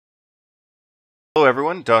Hello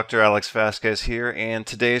everyone, Dr. Alex Vasquez here, and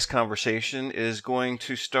today's conversation is going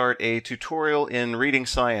to start a tutorial in reading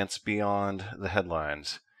science beyond the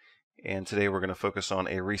headlines. And today we're going to focus on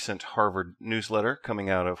a recent Harvard newsletter coming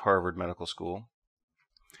out of Harvard Medical School.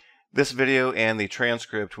 This video and the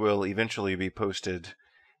transcript will eventually be posted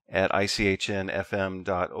at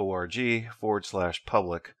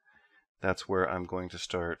ichnfm.org/public. That's where I'm going to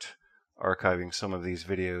start archiving some of these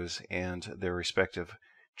videos and their respective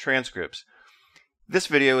transcripts. This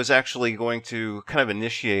video is actually going to kind of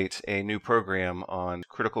initiate a new program on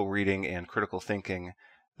critical reading and critical thinking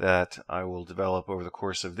that I will develop over the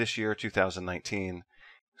course of this year, 2019.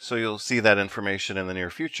 So you'll see that information in the near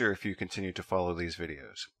future if you continue to follow these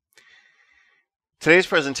videos. Today's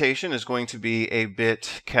presentation is going to be a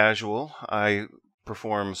bit casual. I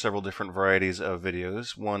perform several different varieties of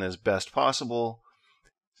videos. One is best possible.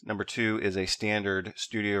 Number 2 is a standard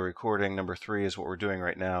studio recording. Number 3 is what we're doing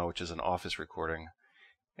right now, which is an office recording.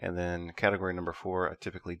 And then category number 4, I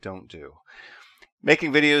typically don't do.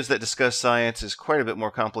 Making videos that discuss science is quite a bit more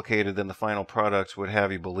complicated than the final product would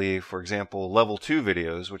have you believe. For example, level 2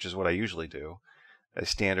 videos, which is what I usually do, a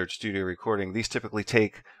standard studio recording, these typically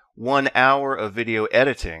take 1 hour of video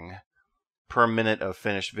editing per minute of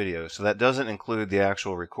finished video. So that doesn't include the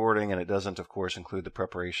actual recording, and it doesn't, of course, include the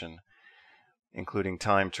preparation, including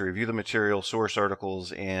time to review the material, source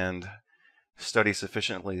articles, and study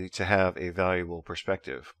sufficiently to have a valuable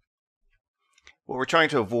perspective. What we're trying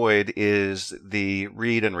to avoid is the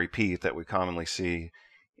read and repeat that we commonly see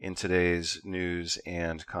in today's news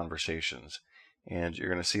and conversations. And you're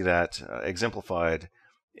going to see that exemplified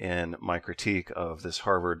in my critique of this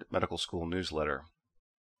Harvard Medical School newsletter.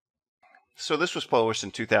 So this was published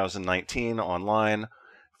in 2019 online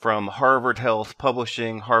from Harvard Health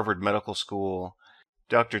Publishing, Harvard Medical School.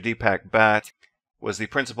 Dr. Deepak Bhatt was the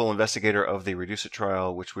principal investigator of the REDUCE-IT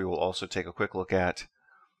trial, which we will also take a quick look at.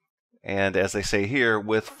 And as they say here,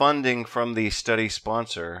 with funding from the study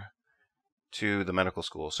sponsor to the medical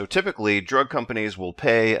school. So typically, drug companies will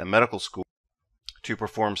pay a medical school to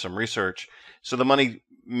perform some research. So the money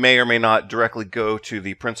may or may not directly go to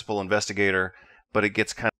the principal investigator, but it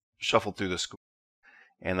gets kind of shuffled through the school.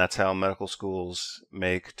 And that's how medical schools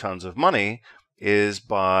make tons of money, is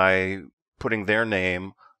by putting their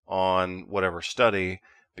name on whatever study,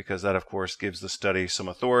 because that, of course, gives the study some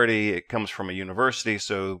authority. It comes from a university,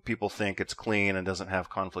 so people think it's clean and doesn't have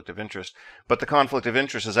conflict of interest. But the conflict of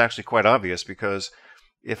interest is actually quite obvious, because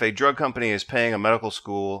if a drug company is paying a medical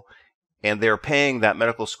school and they're paying that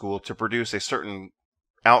medical school to produce a certain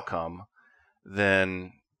outcome,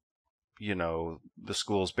 then, you know, the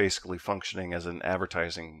school is basically functioning as an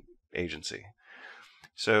advertising agency.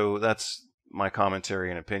 So that's my commentary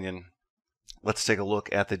and opinion. Let's take a look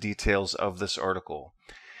at the details of this article.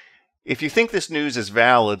 If you think this news is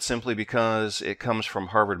valid simply because it comes from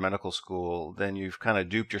Harvard Medical School, then you've kind of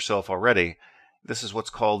duped yourself already. This is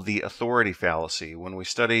what's called the authority fallacy. When we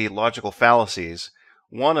study logical fallacies,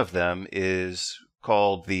 one of them is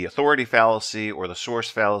called the authority fallacy, or the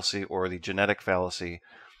source fallacy, or the genetic fallacy.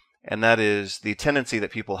 And that is the tendency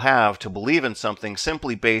that people have to believe in something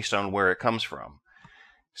simply based on where it comes from.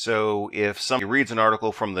 So if somebody reads an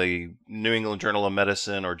article from the New England Journal of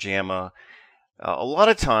Medicine or JAMA, a lot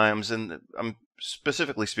of times, and I'm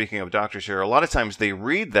specifically speaking of doctors here, a lot of times they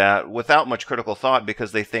read that without much critical thought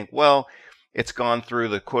because they think, well, it's gone through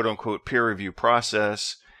the quote-unquote peer review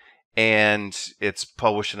process and it's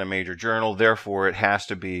published in a major journal, therefore it has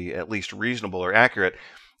to be at least reasonable or accurate.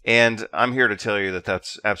 And I'm here to tell you that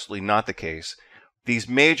that's absolutely not the case. These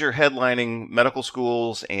major headlining medical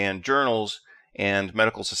schools and journals, and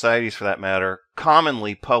medical societies for that matter,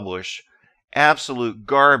 commonly publish absolute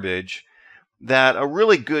garbage that a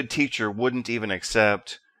really good teacher wouldn't even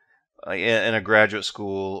accept in a graduate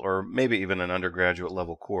school or maybe even an undergraduate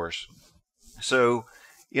level course. So,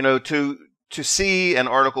 you know, to see an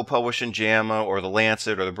article published in JAMA or the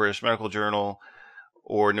Lancet or the British Medical Journal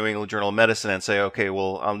or New England Journal of Medicine and say, okay,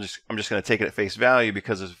 well, I'm just going to take it at face value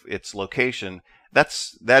because of its location,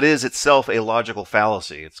 that is itself a logical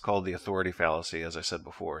fallacy. It's called the authority fallacy, as I said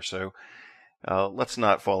before. So let's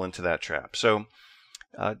not fall into that trap. So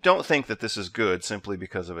don't think that this is good simply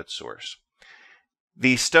because of its source.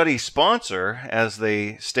 The study sponsor, as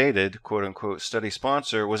they stated, quote unquote, study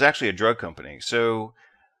sponsor, was actually a drug company. So,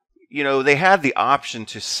 you know, they had the option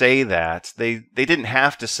to say that. They didn't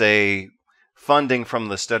have to say funding from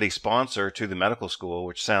the study sponsor to the medical school,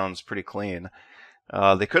 which sounds pretty clean.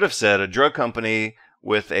 They could have said a drug company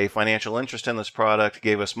with a financial interest in this product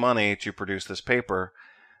gave us money to produce this paper.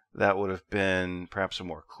 That would have been perhaps a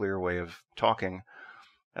more clear way of talking.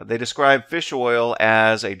 They describe fish oil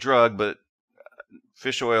as a drug, but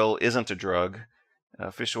fish oil isn't a drug.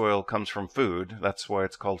 Fish oil comes from food. That's why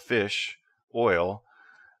it's called fish oil,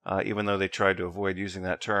 even though they tried to avoid using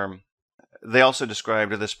that term. They also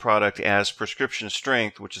described this product as prescription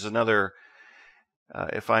strength, which is another,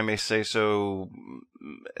 if I may say so,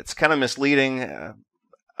 it's kind of misleading.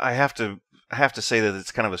 I have to say that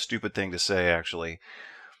it's kind of a stupid thing to say, actually.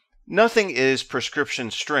 Nothing is prescription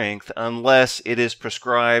strength unless it is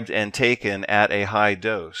prescribed and taken at a high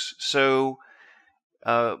dose. So,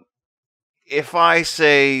 if I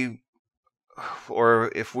say,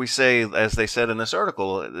 or if we say, as they said in this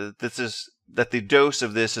article, that the dose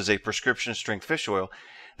of this is a prescription strength fish oil,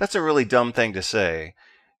 that's a really dumb thing to say,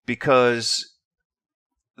 because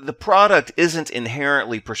the product isn't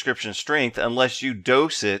inherently prescription strength unless you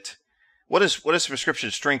dose it. What does prescription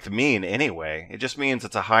strength mean anyway? It just means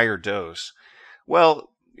it's a higher dose. Well,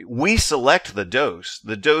 we select the dose.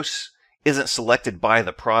 The dose isn't selected by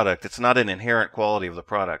the product. It's not an inherent quality of the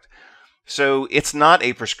product. So it's not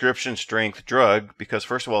a prescription strength drug because,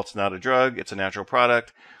 first of all, it's not a drug. It's a natural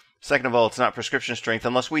product. Second of all, it's not prescription strength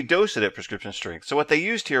unless we dose it at prescription strength. So what they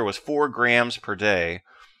used here was 4 grams per day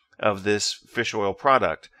of this fish oil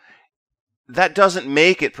product. That doesn't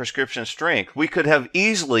make it prescription strength. We could have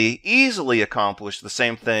easily accomplished the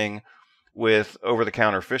same thing with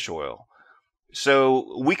over-the-counter fish oil.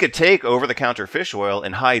 So we could take over-the-counter fish oil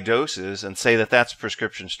in high doses and say that that's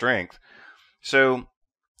prescription strength. So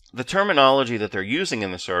the terminology that they're using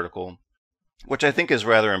in this article, which I think is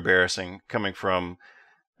rather embarrassing coming from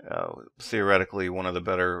theoretically one of the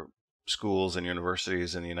better schools and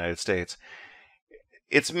universities in the United States,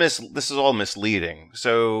 this is all misleading.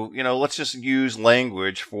 So, let's just use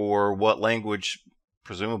language for what language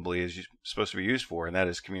presumably is supposed to be used for, and that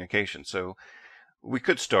is communication. So we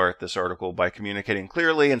could start this article by communicating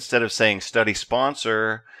clearly. Instead of saying study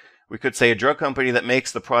sponsor, we could say a drug company that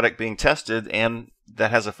makes the product being tested and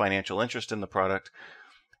that has a financial interest in the product.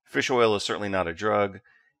 Fish oil is certainly not a drug,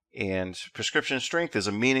 and prescription strength is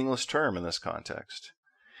a meaningless term in this context.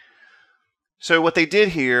 So what they did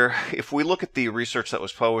here, if we look at the research that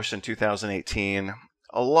was published in 2018,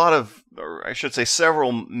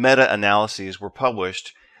 several meta-analyses were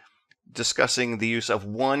published discussing the use of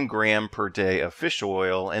 1 gram per day of fish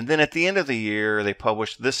oil. And then at the end of the year, they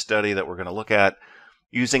published this study that we're going to look at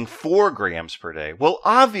using 4 grams per day. Well,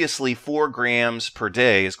 obviously 4 grams per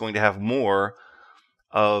day is going to have more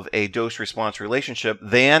of a dose-response relationship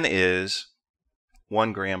than is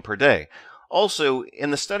 1 gram per day. Also,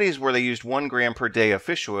 in the studies where they used 1 gram per day of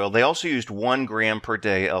fish oil, they also used 1 gram per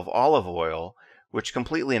day of olive oil, which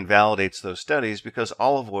completely invalidates those studies because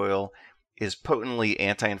olive oil is potently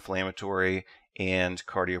anti-inflammatory and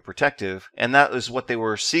cardioprotective, and that is what they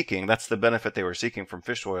were seeking. That's the benefit they were seeking from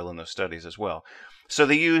fish oil in those studies as well. So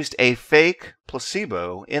they used a fake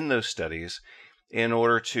placebo in those studies in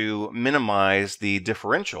order to minimize the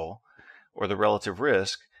differential or the relative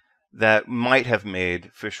risk that might have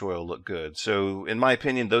made fish oil look good. So in my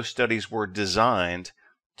opinion, those studies were designed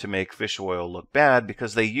to make fish oil look bad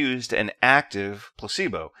because they used an active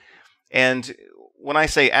placebo. And when I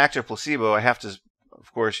say active placebo, I have to,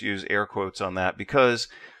 of course, use air quotes on that because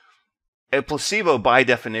a placebo, by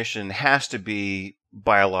definition, has to be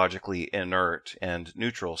biologically inert and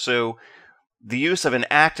neutral. So the use of an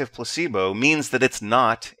active placebo means that it's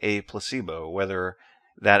not a placebo, whether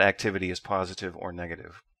that activity is positive or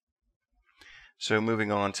negative. So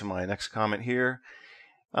moving on to my next comment here.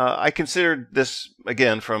 I considered this,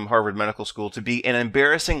 again, from Harvard Medical School, to be an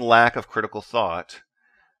embarrassing lack of critical thought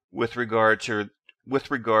with regard to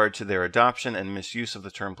their adoption and misuse of the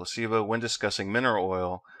term placebo when discussing mineral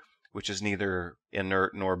oil, which is neither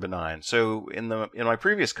inert nor benign. So in my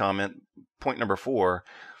previous comment, point number 4,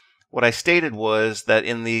 what I stated was that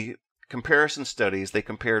in the comparison studies, they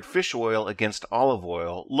compared fish oil against olive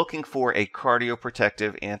oil, looking for a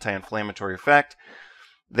cardioprotective anti-inflammatory effect.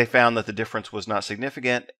 They found that the difference was not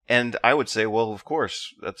significant, and I would say, well, of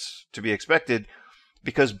course, that's to be expected,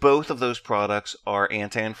 because both of those products are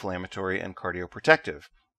anti-inflammatory and cardioprotective.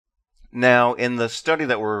 Now, in the study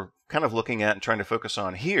that we're kind of looking at and trying to focus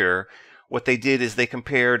on here, what they did is they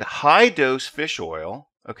compared high-dose fish oil.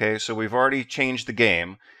 Okay, so we've already changed the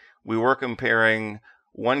game. We were comparing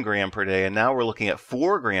 1 gram per day, and now we're looking at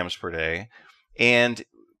 4 grams per day. And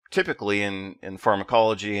typically in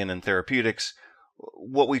pharmacology and in therapeutics,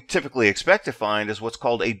 what we typically expect to find is what's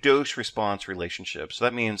called a dose-response relationship. So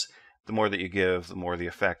that means the more that you give, the more the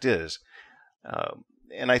effect is.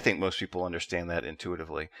 And I think most people understand that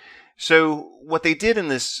intuitively. So what they did in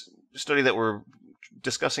this study that we're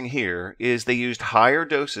discussing here is they used higher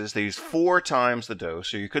doses. They used 4 times the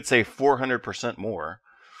dose, so you could say 400% more.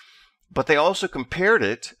 But they also compared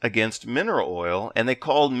it against mineral oil, and they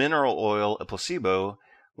called mineral oil a placebo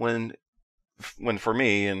when for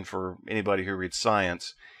me and for anybody who reads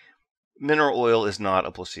science, mineral oil is not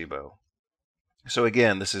a placebo. So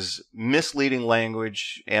again, this is misleading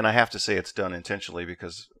language, and I have to say it's done intentionally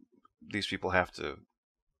because these people have to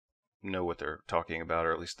know what they're talking about,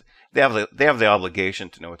 or at least they have the obligation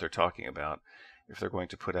to know what they're talking about if they're going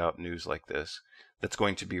to put out news like this that's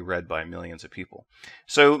going to be read by millions of people.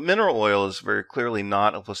 So mineral oil is very clearly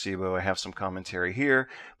not a placebo. I have some commentary here,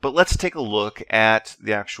 but let's take a look at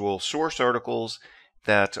the actual source articles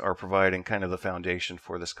that are providing kind of the foundation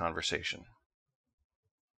for this conversation.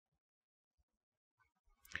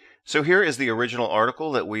 So here is the original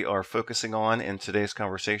article that we are focusing on in today's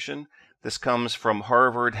conversation. This comes from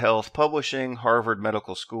Harvard Health Publishing, Harvard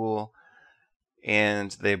Medical School,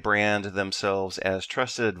 and they brand themselves as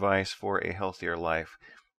trusted advice for a healthier life.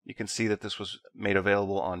 You can see that this was made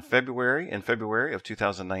available in February of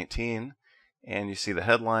 2019, and you see the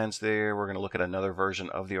headlines there. We're going to look at another version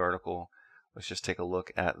of the article. Let's just take a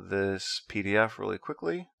look at this PDF really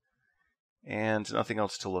quickly, and nothing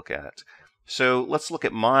else to look at. So let's look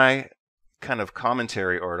at my kind of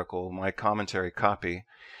commentary article, my commentary copy.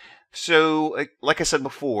 So, like I said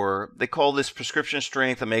before, they call this prescription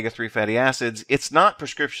strength omega-3 fatty acids. It's not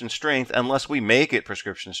prescription strength unless we make it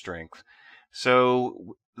prescription strength.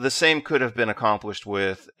 So, the same could have been accomplished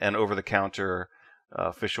with an over-the-counter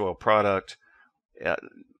fish oil product.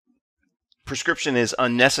 Prescription is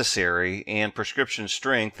unnecessary, and prescription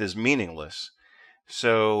strength is meaningless.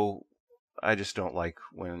 So, I just don't like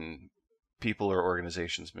when people or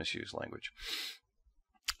organizations misuse language.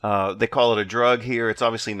 They call it a drug here. It's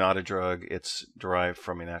obviously not a drug. It's derived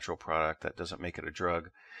from a natural product. That doesn't make it a drug.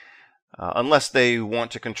 Unless they want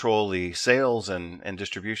to control the sales and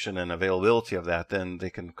distribution and availability of that, then they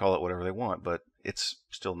can call it whatever they want, but it's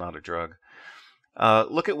still not a drug.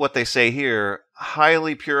 Look at what they say here.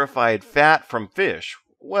 Highly purified fat from fish.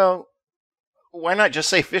 Well, why not just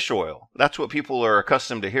say fish oil? That's what people are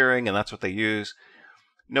accustomed to hearing, and that's what they use.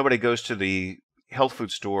 Nobody goes to the health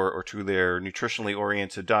food store or to their nutritionally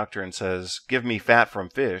oriented doctor and says, give me fat from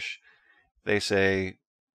fish. They say,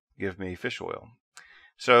 give me fish oil.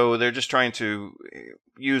 So they're just trying to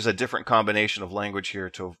use a different combination of language here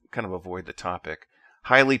to kind of avoid the topic.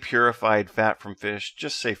 Highly purified fat from fish,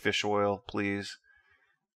 just say fish oil, please.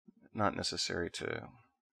 Not necessary to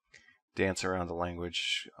dance around the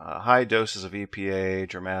language. High doses of EPA,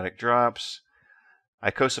 dramatic drops.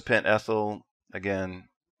 Icosapent ethyl, again,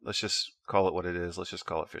 let's just call it what it is. Let's just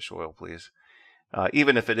call it fish oil, please.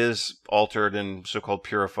 Even if it is altered and so-called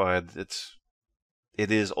purified,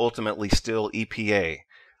 it is ultimately still EPA.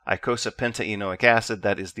 Eicosapentaenoic acid,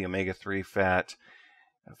 that is the omega-3 fat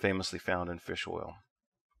famously found in fish oil.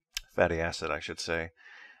 Fatty acid, I should say.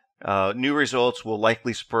 New results will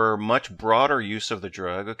likely spur much broader use of the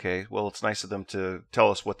drug. Okay, well, it's nice of them to tell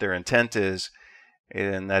us what their intent is,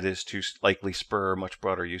 and that is to likely spur much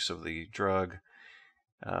broader use of the drug.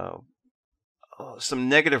 Some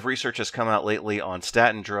negative research has come out lately on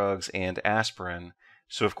statin drugs and aspirin.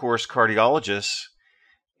 So, of course, cardiologists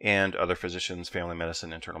and other physicians, family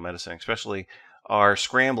medicine, internal medicine especially, are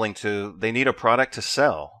scrambling they need a product to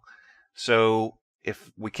sell. So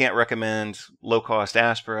if we can't recommend low-cost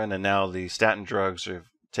aspirin, and now the statin drugs have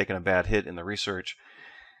taken a bad hit in the research,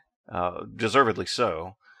 deservedly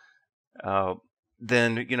so,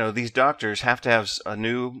 then, these doctors have to have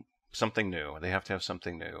something new. They have to have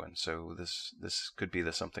something new, and so this could be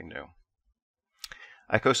the something new.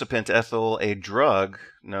 Icosapent ethyl, a drug.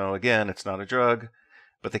 No, again, it's not a drug,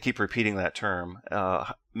 but they keep repeating that term.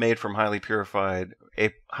 Made from a highly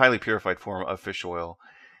purified form of fish oil.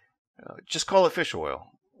 Just call it fish oil.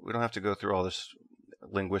 We don't have to go through all this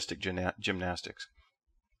linguistic gymnastics.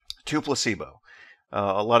 To placebo.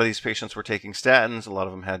 A lot of these patients were taking statins. A lot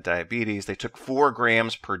of them had diabetes. They took 4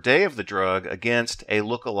 grams per day of the drug against a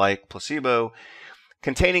look-alike placebo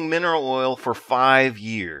containing mineral oil for 5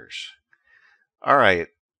 years. All right,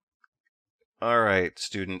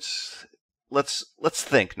 students. Let's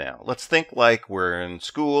think now. Let's think like we're in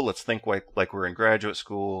school. Let's think like we're in graduate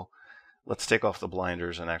school. Let's take off the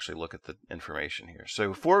blinders and actually look at the information here.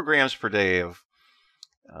 So 4 grams per day of,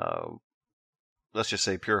 let's just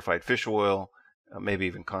say, purified fish oil, maybe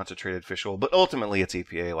even concentrated fish oil, but ultimately it's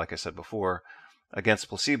EPA, like I said before, against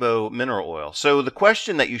placebo mineral oil. So the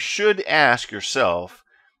question that you should ask yourself,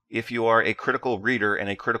 if you are a critical reader and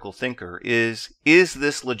a critical thinker, is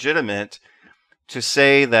this legitimate to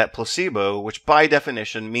say that placebo, which by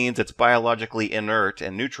definition means it's biologically inert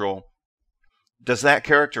and neutral, does that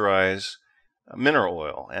characterize mineral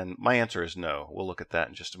oil? And my answer is no. We'll look at that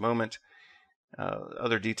in just a moment.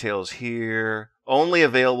 Other details here. Only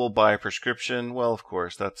available by prescription. Well, of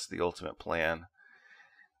course, that's the ultimate plan.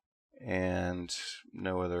 And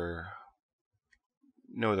no other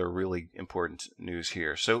really important news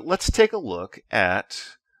here. So let's take a look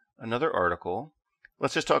at another article.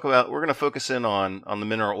 Let's just talk about, we're going to focus in on the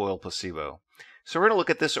mineral oil placebo. So we're going to look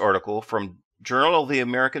at this article from Journal of the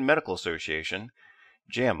American Medical Association,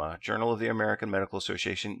 JAMA, Journal of the American Medical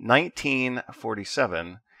Association,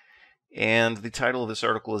 1947. And the title of this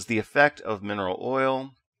article is The Effect of Mineral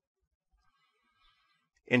Oil.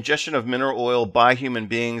 Ingestion of mineral oil by human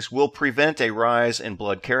beings will prevent a rise in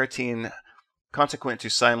blood keratin consequent to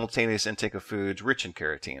simultaneous intake of foods rich in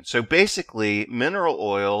keratin. So basically, mineral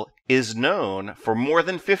oil is known for more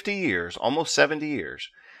than 50 years, almost 70 years.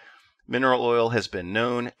 Mineral oil has been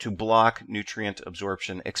known to block nutrient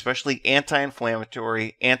absorption, especially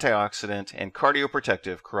anti-inflammatory, antioxidant, and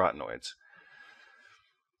cardioprotective carotenoids.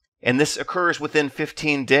 And this occurs within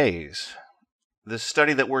 15 days. The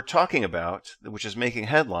study that we're talking about, which is making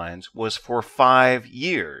headlines, was for 5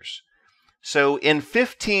 years. So in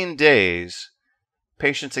 15 days,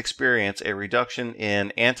 patients experience a reduction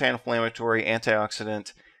in anti-inflammatory,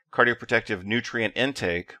 antioxidant, cardioprotective nutrient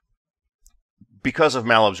intake because of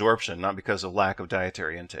malabsorption, not because of lack of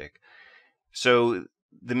dietary intake. So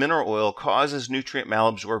the mineral oil causes nutrient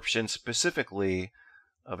malabsorption, specifically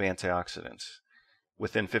of antioxidants,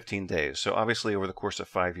 within 15 days. So obviously over the course of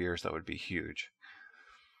 5 years, that would be huge.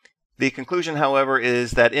 The conclusion, however,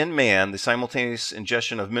 is that in man, the simultaneous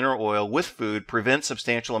ingestion of mineral oil with food prevents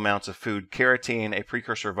substantial amounts of food keratin, a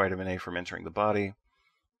precursor of vitamin A, from entering the body.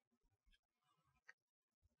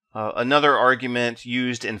 Another argument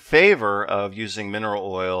used in favor of using mineral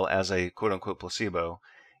oil as a quote-unquote placebo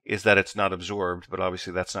is that it's not absorbed, but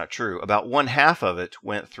obviously that's not true. About 1/2 of it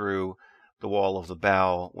went through the wall of the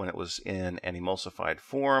bowel when it was in an emulsified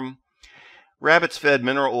form. Rabbits fed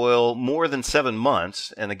mineral oil more than 7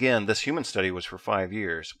 months, and again, this human study was for 5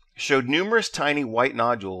 years, showed numerous tiny white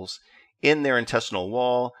nodules in their intestinal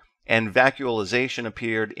wall, and vacuolization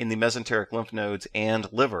appeared in the mesenteric lymph nodes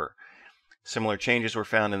and liver. Similar changes were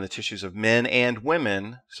found in the tissues of men and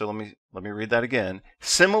women. So let me read that again.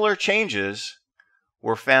 Similar changes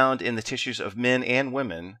were found in the tissues of men and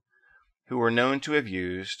women who were known to have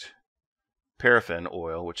used paraffin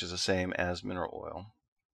oil, which is the same as mineral oil.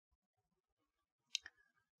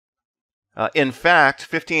 In fact,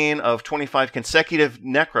 15 of 25 consecutive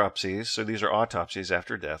necropsies, so these are autopsies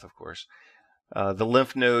after death, of course, the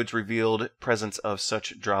lymph nodes revealed presence of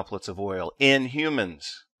such droplets of oil in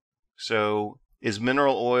humans. So is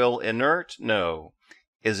mineral oil inert? No.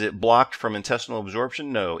 Is it blocked from intestinal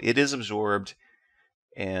absorption? No. It is absorbed,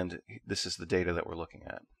 and this is the data that we're looking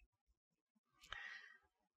at.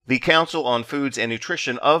 The Council on Foods and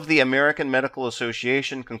Nutrition of the American Medical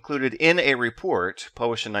Association concluded in a report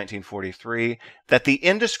published in 1943 that the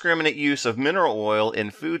indiscriminate use of mineral oil in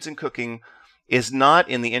foods and cooking is not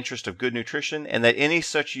in the interest of good nutrition, and that any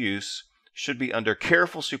such use should be under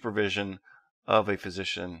careful supervision of a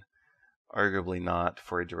physician, arguably not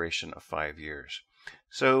for a duration of 5 years.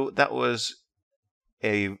 So that was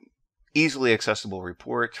a easily accessible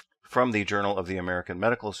report from the Journal of the American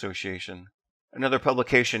Medical Association. Another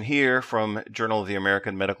publication here from Journal of the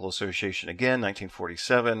American Medical Association, again,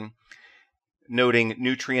 1947, noting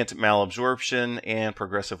nutrient malabsorption and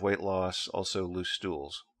progressive weight loss, also loose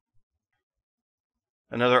stools.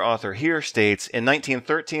 Another author here states, in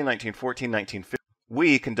 1913, 1914, 1915,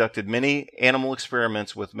 we conducted many animal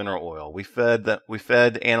experiments with mineral oil. We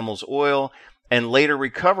fed animals oil and later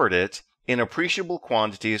recovered it in appreciable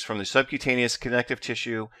quantities from the subcutaneous connective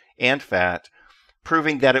tissue and fat,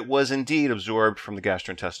 proving that it was indeed absorbed from the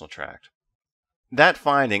gastrointestinal tract. That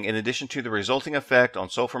finding, in addition to the resulting effect on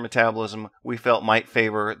sulfur metabolism, we felt might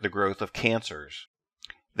favor the growth of cancers.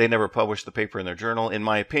 They never published the paper in their journal. In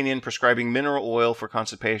my opinion, prescribing mineral oil for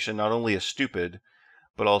constipation not only is stupid,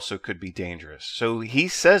 but also could be dangerous. So he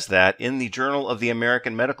says that in the Journal of the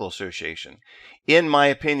American Medical Association. In my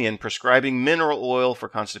opinion, prescribing mineral oil for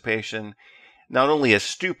constipation not only a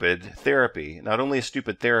stupid therapy,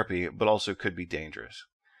 but also could be dangerous.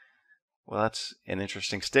 Well, that's an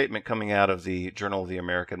interesting statement coming out of the Journal of the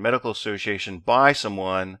American Medical Association by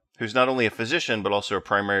someone who's not only a physician, but also a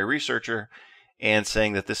primary researcher, and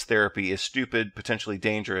saying that this therapy is stupid, potentially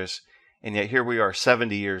dangerous, and yet here we are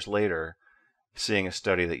 70 years later seeing a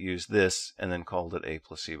study that used this and then called it a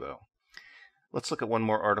placebo. Let's look at one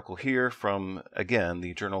more article here from, again,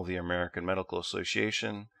 the Journal of the American Medical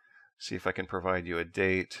Association. See if I can provide you a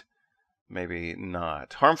date. Maybe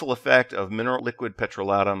not. Harmful effect of mineral liquid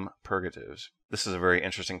petrolatum purgatives. This is a very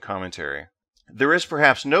interesting commentary. There is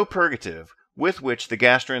perhaps no purgative with which the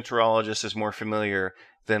gastroenterologist is more familiar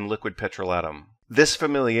than liquid petrolatum. This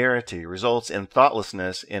familiarity results in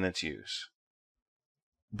thoughtlessness in its use.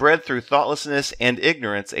 Bred through thoughtlessness and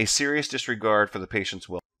ignorance, a serious disregard for the patient's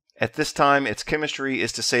welfare. At this time, its chemistry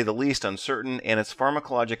is to say the least uncertain, and its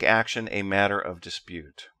pharmacologic action a matter of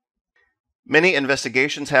dispute. Many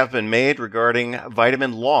investigations have been made regarding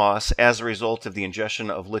vitamin loss as a result of the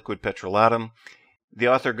ingestion of liquid petrolatum. The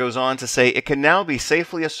author goes on to say, it can now be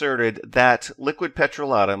safely asserted that liquid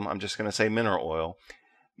petrolatum, I'm just going to say mineral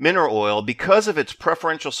oil, because of its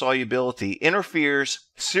preferential solubility, interferes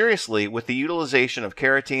seriously with the utilization of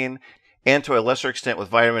carotene and to a lesser extent with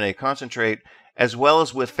vitamin A concentrate, as well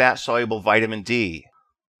as with fat-soluble vitamin D.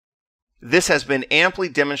 This has been amply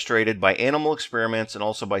demonstrated by animal experiments and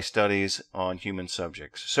also by studies on human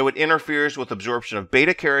subjects. So it interferes with absorption of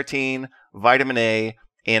beta-carotene, vitamin A,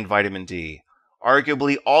 and vitamin D.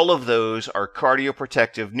 Arguably, all of those are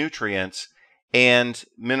cardioprotective nutrients, and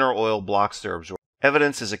mineral oil blocks their absorption.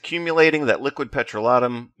 Evidence is accumulating that liquid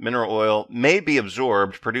petrolatum, mineral oil, may be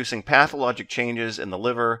absorbed, producing pathologic changes in the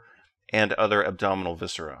liver and other abdominal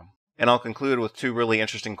viscera. And I'll conclude with two really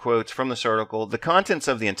interesting quotes from this article. The contents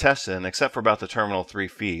of the intestine, except for about the terminal 3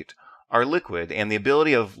 feet, are liquid, and the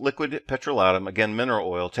ability of liquid petrolatum, again mineral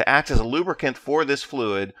oil, to act as a lubricant for this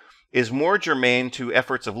fluid is more germane to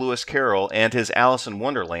efforts of Lewis Carroll and his Alice in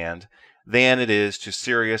Wonderland than it is to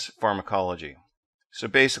serious pharmacology. So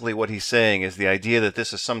basically what he's saying is the idea that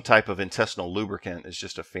this is some type of intestinal lubricant is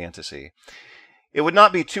just a fantasy. It would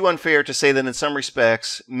not be too unfair to say that in some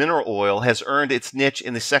respects, mineral oil has earned its niche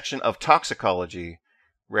in the section of toxicology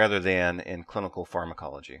rather than in clinical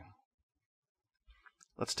pharmacology.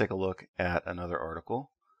 Let's take a look at another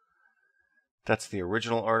article. That's the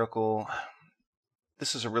original article.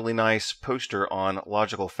 This is a really nice poster on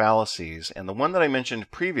logical fallacies, and the one that I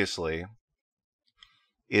mentioned previously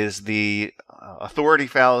is the authority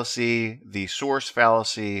fallacy, the source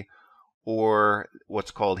fallacy, or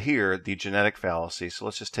what's called here the genetic fallacy. So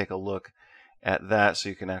let's just take a look at that so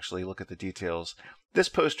you can actually look at the details. This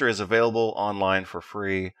poster is available online for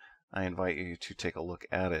free. I invite you to take a look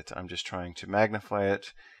at it. I'm just trying to magnify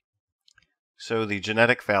it. So the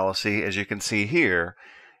genetic fallacy, as you can see here,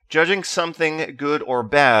 judging something good or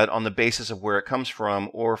bad on the basis of where it comes from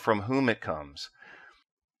or from whom it comes.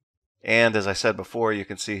 And as I said before, you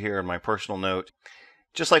can see here in my personal note,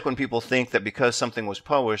 just like when people think that because something was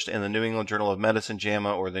published in the New England Journal of Medicine,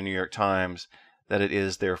 JAMA, or the New York Times, that it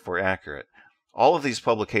is therefore accurate. All of these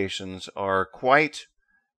publications are quite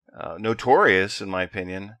notorious, in my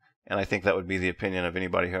opinion, and I think that would be the opinion of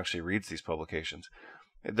anybody who actually reads these publications.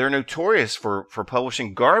 They're notorious for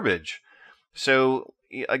publishing garbage. So,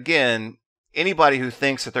 again, anybody who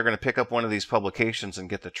thinks that they're going to pick up one of these publications and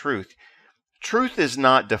get the truth, truth is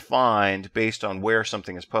not defined based on where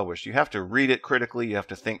something is published. You have to read it critically. You have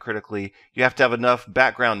to think critically. You have to have enough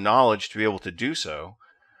background knowledge to be able to do so.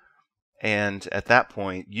 And at that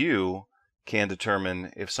point, you can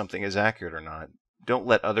determine if something is accurate or not. Don't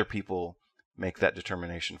let other people make that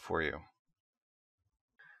determination for you.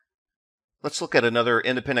 Let's look at another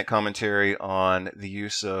independent commentary on the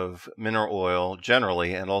use of mineral oil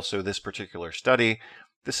generally, and also this particular study.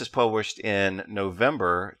 This is published in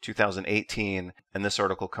November 2018, and this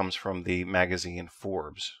article comes from the magazine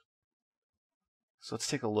Forbes. So let's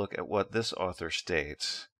take a look at what this author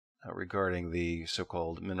states regarding the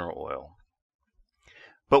so-called mineral oil.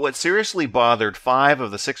 But what seriously bothered 5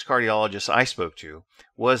 of the 6 cardiologists I spoke to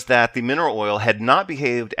was that the mineral oil had not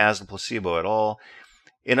behaved as a placebo at all.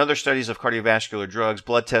 In other studies of cardiovascular drugs,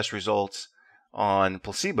 blood test results on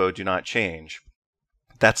placebo do not change.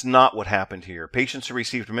 That's not what happened here. Patients who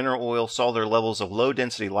received mineral oil saw their levels of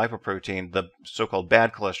low-density lipoprotein, the so-called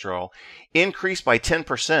bad cholesterol, increase by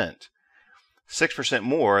 10%, 6%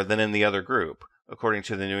 more than in the other group, according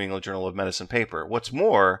to the New England Journal of Medicine paper. What's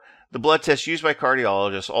more, the blood tests used by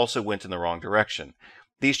cardiologists also went in the wrong direction.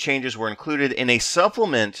 These changes were included in a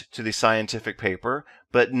supplement to the scientific paper,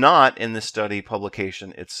 but not in the study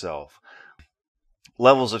publication itself.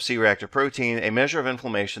 Levels of C-reactive protein, a measure of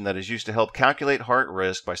inflammation that is used to help calculate heart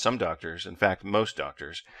risk by some doctors, in fact most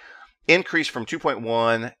doctors, increased from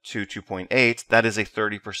 2.1 to 2.8. That is a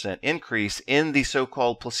 30% increase in the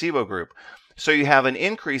so-called placebo group. So you have an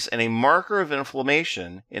increase in a marker of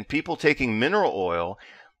inflammation in people taking mineral oil,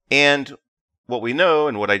 and what we know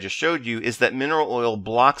and what I just showed you is that mineral oil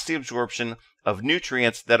blocks the absorption of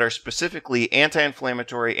nutrients that are specifically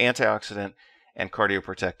anti-inflammatory, antioxidant, and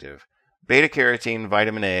cardioprotective. Beta-carotene,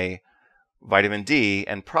 vitamin A, vitamin D,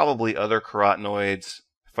 and probably other carotenoids,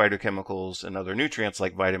 phytochemicals, and other nutrients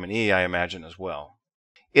like vitamin E, I imagine, as well.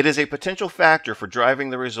 It is a potential factor for driving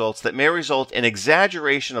the results that may result in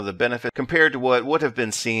exaggeration of the benefit compared to what would have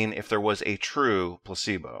been seen if there was a true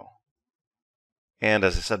placebo. And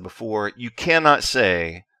as I said before, you cannot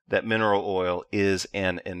say that mineral oil is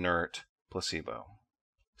an inert placebo.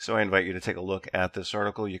 So I invite you to take a look at this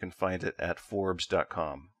article. You can find it at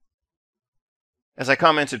Forbes.com. As I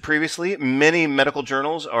commented previously, many medical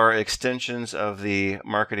journals are extensions of the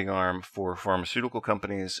marketing arm for pharmaceutical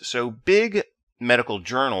companies. So big medical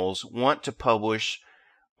journals want to publish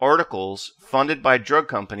articles funded by drug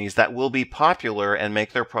companies that will be popular and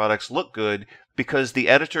make their products look good, because the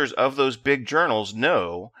editors of those big journals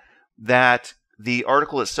know that the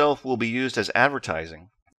article itself will be used as advertising.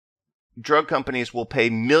 Drug companies will pay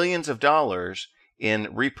millions of dollars in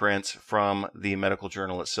reprints from the medical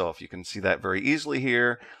journal itself. You can see that very easily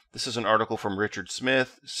here. This is an article from Richard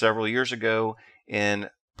Smith several years ago in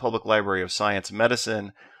Public Library of Science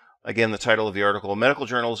Medicine. Again, the title of the article, Medical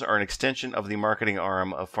Journals are an extension of the marketing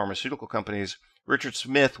arm of pharmaceutical companies. Richard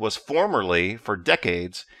Smith was formerly, for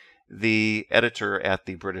decades, the editor at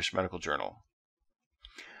the British Medical Journal.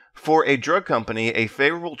 For a drug company, a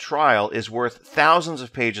favorable trial is worth thousands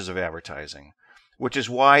of pages of advertising, which is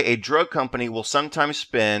why a drug company will sometimes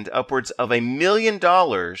spend upwards of $1 million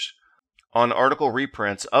on article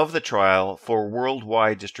reprints of the trial for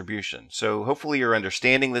worldwide distribution. So hopefully you're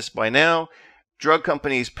understanding this by now. Drug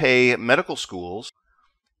companies pay medical schools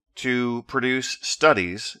to produce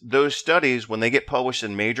studies. Those studies, when they get published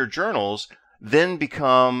in major journals, then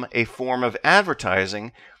become a form of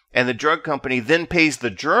advertising, and the drug company then pays the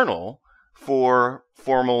journal for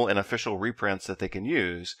formal and official reprints that they can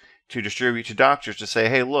use to distribute to doctors to say,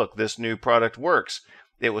 hey, look, this new product works.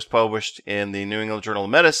 It was published in the New England Journal of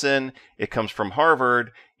Medicine. It comes from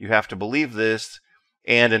Harvard. You have to believe this.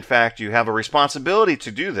 And in fact, you have a responsibility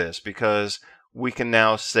to do this, because we can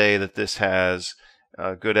now say that this has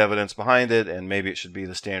good evidence behind it, and maybe it should be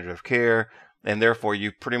the standard of care, and therefore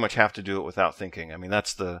you pretty much have to do it without thinking. I mean,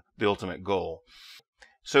 that's the ultimate goal.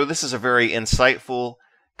 So this is a very insightful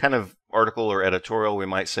kind of article or editorial, we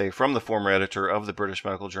might say, from the former editor of the British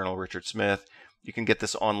Medical Journal, Richard Smith. You can get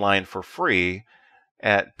this online for free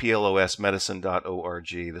at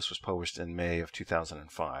plosmedicine.org. This was published in May of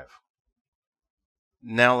 2005.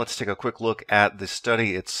 Now let's take a quick look at the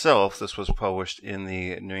study itself. This was published in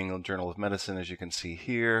the New England Journal of Medicine, as you can see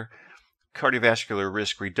here. Cardiovascular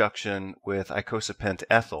risk reduction with icosapent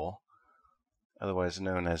ethyl, otherwise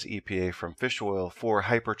known as EPA, from fish oil for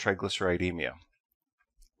hypertriglyceridemia.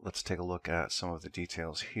 Let's take a look at some of the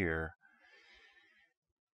details here.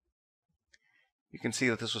 You can see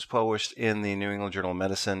that this was published in the New England Journal of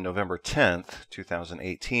Medicine, November 10th,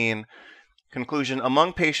 2018. Conclusion: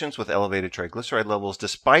 among patients with elevated triglyceride levels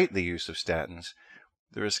despite the use of statins,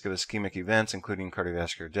 the risk of ischemic events, including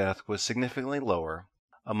cardiovascular death, was significantly lower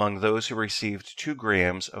among those who received 2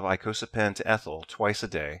 grams of icosapent ethyl twice a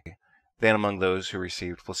day than among those who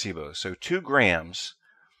received placebo. So 2 grams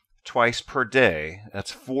twice per day,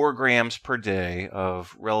 that's 4 grams per day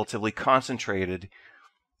of relatively concentrated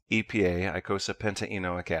EPA,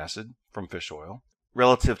 eicosapentaenoic acid, from fish oil,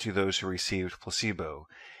 relative to those who received placebo.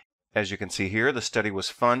 As you can see here, the study was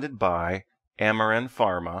funded by Amarin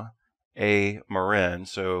Pharma, Amarin,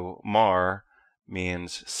 so Mar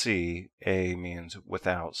means C, A means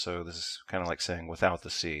without, so this is kind of like saying without the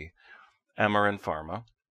C. Amarin Pharma.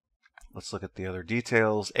 Let's look at the other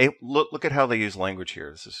details. Look at how they use language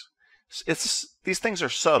here. These things are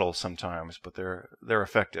subtle sometimes, but they're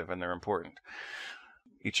effective and they're important.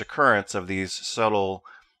 Each occurrence of these subtle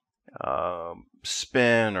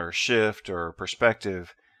spin or shift or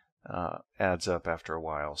perspective adds up after a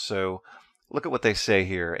while. So look at what they say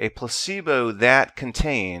here. A placebo that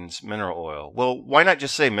contains mineral oil. Well, why not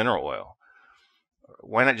just say mineral oil?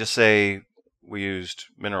 Why not just say we used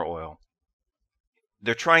mineral oil?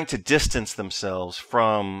 They're trying to distance themselves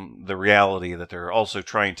from the reality that they're also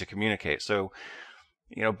trying to communicate. So,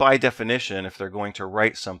 by definition, if they're going to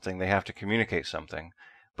write something, they have to communicate something.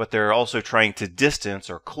 But they're also trying to distance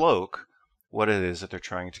or cloak what it is that they're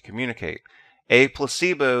trying to communicate. A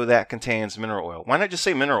placebo that contains mineral oil. Why not just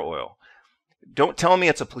say mineral oil? Don't tell me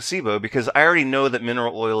it's a placebo, because I already know that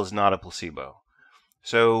mineral oil is not a placebo.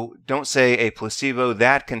 So don't say a placebo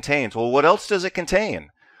that contains. Well, what else does it contain?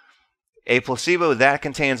 A placebo that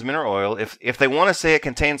contains mineral oil. If they want to say it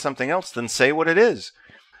contains something else, then say what it is.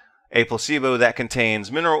 A placebo that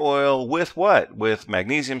contains mineral oil with what? With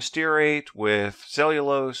magnesium stearate, with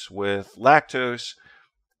cellulose, with lactose,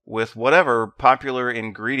 with whatever popular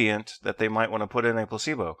ingredient that they might want to put in a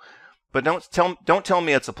placebo. But don't tell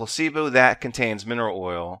me it's a placebo that contains mineral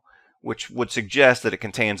oil, which would suggest that it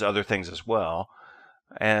contains other things as well.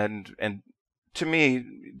 And to me,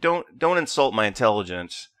 don't insult my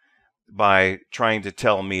intelligence by trying to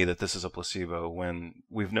tell me that this is a placebo when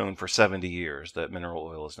we've known for 70 years that mineral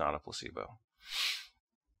oil is not a placebo.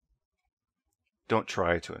 Don't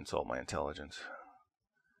try to insult my intelligence.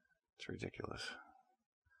 It's ridiculous.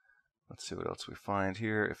 Let's see what else we find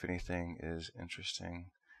here, if anything is interesting.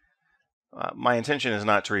 My intention is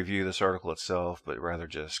not to review this article itself, but rather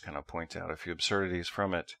just kind of point out a few absurdities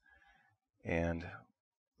from it. And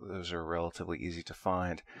those are relatively easy to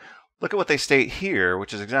find. Look at what they state here,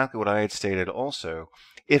 which is exactly what I had stated also.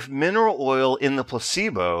 If mineral oil in the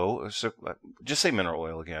placebo, so just say mineral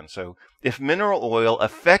oil again. So if mineral oil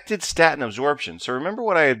affected statin absorption, so remember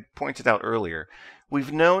what I had pointed out earlier,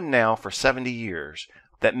 we've known now for 70 years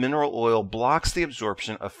that mineral oil blocks the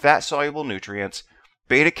absorption of fat-soluble nutrients,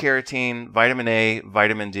 beta-carotene, vitamin A,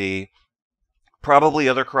 vitamin D, probably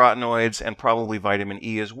other carotenoids, and probably vitamin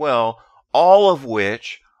E as well, all of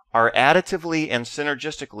which are additively and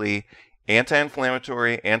synergistically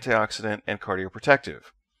anti-inflammatory, antioxidant, and cardioprotective.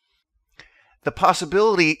 The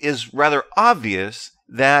possibility is rather obvious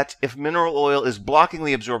that if mineral oil is blocking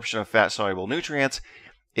the absorption of fat-soluble nutrients,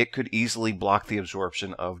 it could easily block the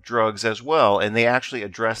absorption of drugs as well, and they actually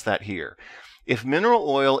address that here. If mineral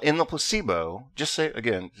oil in the placebo, just say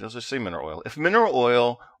mineral oil. If mineral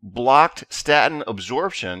oil blocked statin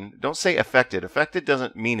absorption, don't say affected. Affected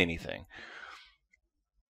doesn't mean anything.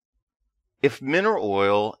 If mineral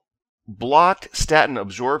oil blocked statin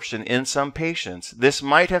absorption in some patients, this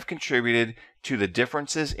might have contributed to the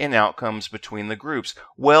differences in outcomes between the groups.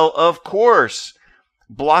 Well, of course,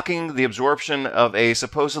 blocking the absorption of a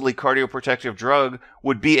supposedly cardioprotective drug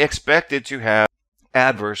would be expected to have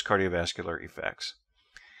adverse cardiovascular effects.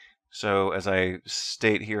 So, as I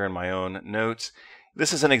state here in my own notes,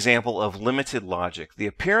 this is an example of limited logic, the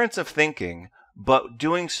appearance of thinking, but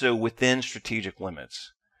doing so within strategic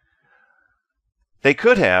limits. They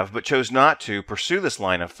could have, but chose not to, pursue this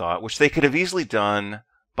line of thought, which they could have easily done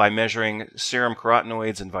by measuring serum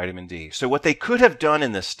carotenoids and vitamin D. So what they could have done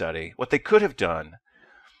in this study,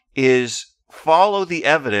 is follow the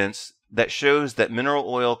evidence that shows that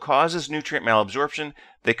mineral oil causes nutrient malabsorption.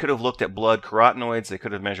 They could have looked at blood carotenoids. They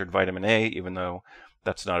could have measured vitamin A, even though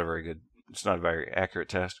it's not a very accurate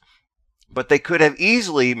test. But they could have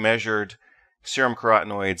easily measured serum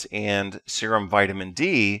carotenoids and serum vitamin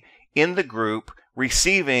D in the group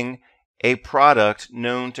receiving a product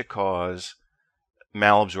known to cause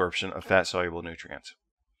malabsorption of fat-soluble nutrients.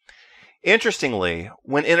 Interestingly,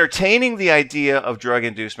 when entertaining the idea of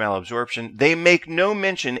drug-induced malabsorption, they make no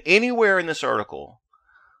mention anywhere in this article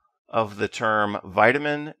of the term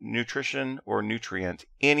vitamin, nutrition, or nutrient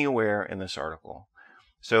anywhere in this article.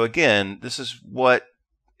 So again, this is what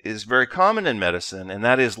is very common in medicine, and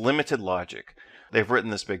that is limited logic. They've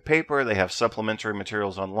written this big paper, they have supplementary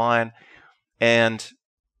materials online, and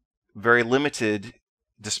very limited,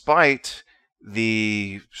 despite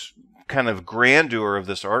the kind of grandeur of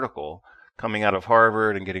this article coming out of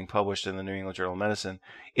Harvard and getting published in the New England Journal of Medicine,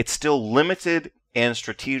 it's still limited and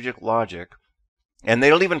strategic logic. And they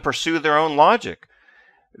don't even pursue their own logic.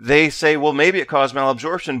 They say, well, maybe it caused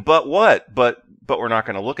malabsorption, but what? But we're not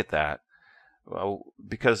going to look at that. Well,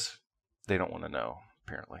 because they don't want to know,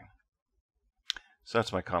 apparently. So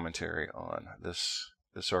that's my commentary on this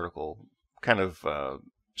article, kind of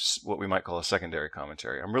what we might call a secondary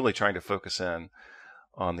commentary. I'm really trying to focus in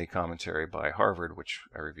on the commentary by Harvard, which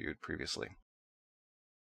I reviewed previously.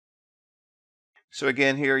 So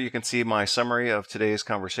again, here you can see my summary of today's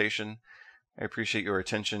conversation. I appreciate your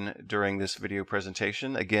attention during this video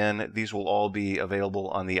presentation. Again, these will all be available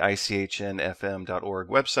on the ichnfm.org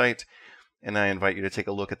website, and I invite you to take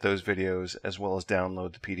a look at those videos as well as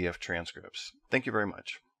download the PDF transcripts. Thank you very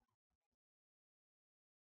much.